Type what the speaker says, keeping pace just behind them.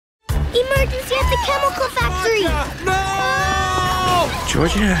Emergency at the chemical factory! No!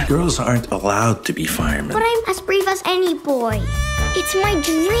 Georgia, girls aren't allowed to be firemen. But I'm as brave as any boy. It's my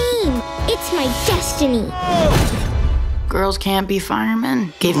dream. It's my destiny. Girls can't be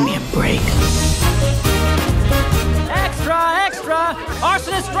firemen. Give me a break. Extra, extra!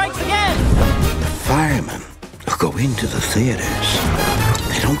 Arsonist strikes again! The firemen who go into the theaters,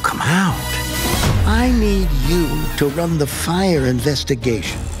 they don't come out. I need you to run the fire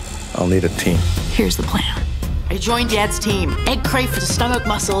investigation. I'll need a team. Here's the plan. I joined Dad's team. Egg crate for the stomach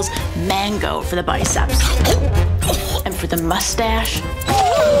muscles, mango for the biceps. And for the mustache...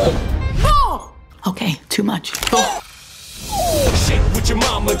 Oh! Okay, too much. Oh. Shake what your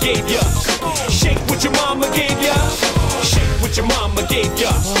mama gave ya. Shake what your mama gave ya. Shake what your mama gave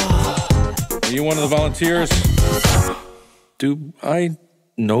ya. Are you one of the volunteers? Do I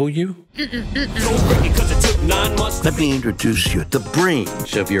know you? Let me introduce you to the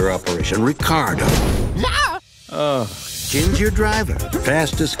brains of your operation, Ricardo. Ginger driver,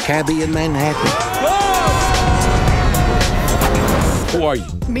 fastest cabbie in Manhattan. Who are you?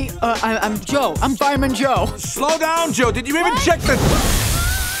 Me, I'm Joe. I'm Fireman Joe. Slow down, Joe. Did you even check the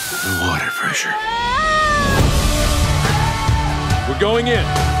water pressure? We're going in.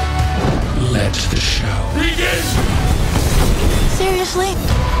 Let the show begin. Seriously?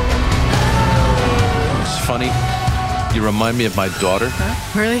 It's funny. You remind me of my daughter.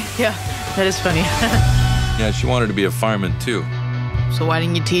 Huh? Really? Yeah, that is funny. Yeah, she wanted to be a fireman too. So why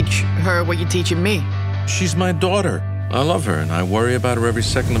didn't you teach her what you're teaching me? She's my daughter. I love her, and I worry about her every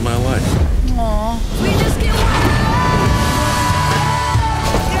second of my life. Aww. We just get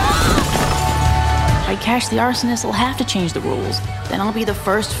If I catch the arsonist, I'll have to change the rules. Then I'll be the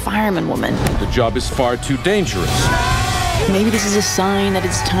first fireman woman. The job is far too dangerous. Maybe this is a sign that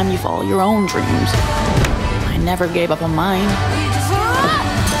it's time you follow your own dreams. I never gave up on mine.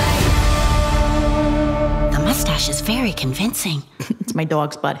 The mustache is very convincing. It's my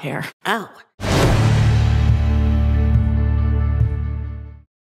dog's butt hair. Oh.